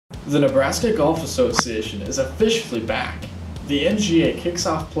The Nebraska Golf Association is officially back. The NGA kicks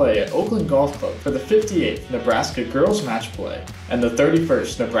off play at Oakland Golf Club for the 58th Nebraska Girls Match Play and the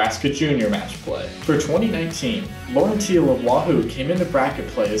 31st Nebraska Junior Match Play. For 2019, Lauren Teal of Wahoo came into bracket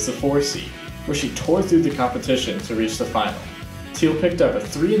play as the 4 seed, where she tore through the competition to reach the final. Teal picked up a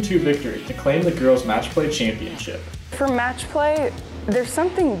 3-2 victory to claim the Girls Match Play Championship. For match play, there's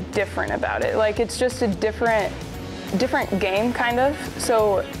something different about it. Like, it's just a different game, kind of.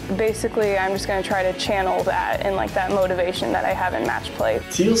 So basically, I'm just going to try to channel that and like that motivation that I have in match play.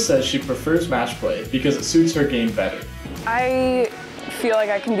 Teal says she prefers match play because it suits her game better. I feel like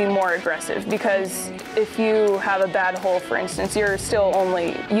I can be more aggressive because if you have a bad hole, for instance, you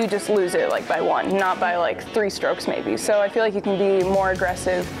just lose it like by 1, not by like 3 strokes maybe. So I feel like you can be more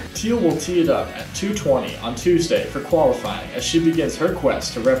aggressive. Teal will tee it up at 2:20 on Tuesday for qualifying as she begins her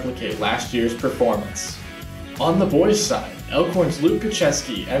quest to replicate last year's performance. On the boys' side, Elkhorn's Luke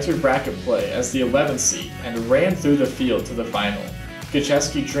Gacheski entered bracket play as the 11th seed and ran through the field to the final.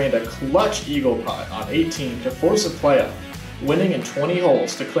 Gacheski drained a clutch eagle putt on 18 to force a playoff, winning in 20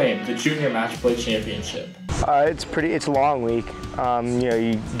 holes to claim the Junior Match Play Championship. It's a long week.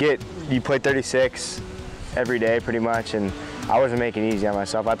 You play 36 every day pretty much, and I wasn't making it easy on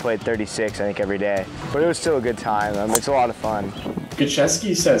myself. I played 36, I think, every day, but it was still a good time. It's a lot of fun.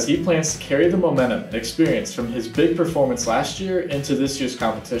 Gacheski says he plans to carry the momentum and experience from his big performance last year into this year's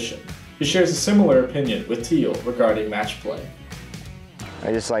competition. He shares a similar opinion with Teal regarding match play.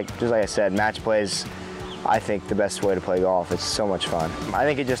 Just like I said, match play is, I think, the best way to play golf. It's so much fun. I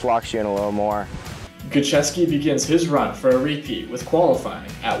think it just locks you in a little more. Gacheski begins his run for a repeat with qualifying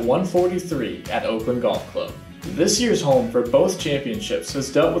at 143 at Oakland Golf Club. This year's home for both championships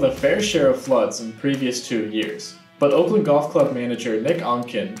has dealt with a fair share of floods in the previous 2 years, but Oakland Golf Club manager Nick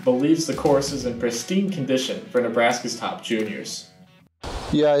Onken believes the course is in pristine condition for Nebraska's top juniors.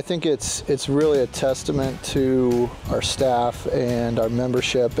 Yeah, I think it's really a testament to our staff and our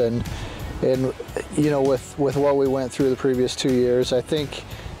membership, and you know, with what we went through the previous 2 years, I think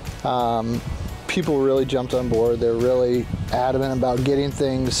people really jumped on board. They're really adamant about getting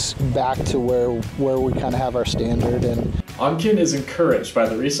things back to where we kind of have our standard. And Onken is encouraged by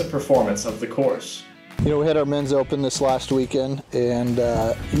the recent performance of the course. You know, we had our men's open this last weekend, and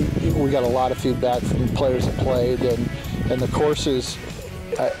we got a lot of feedback from players that played, and the courses.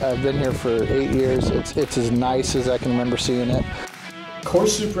 I've been here for 8 years. It's as nice as I can remember seeing it.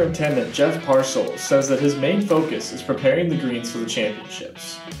 Course Superintendent Jeff Parcell says that his main focus is preparing the greens for the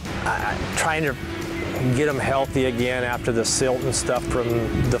championships. Trying to get them healthy again after the silt and stuff from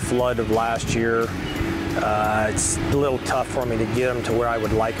the flood of last year. It's a little tough for me to get them to where I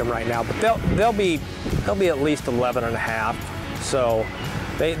would like them right now, but they'll be at least 11.5, so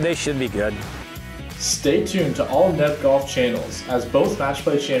they should be good. Stay tuned to all Neb Golf channels as both match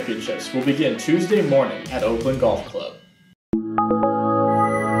play championships will begin Tuesday morning at Oakland Golf Club.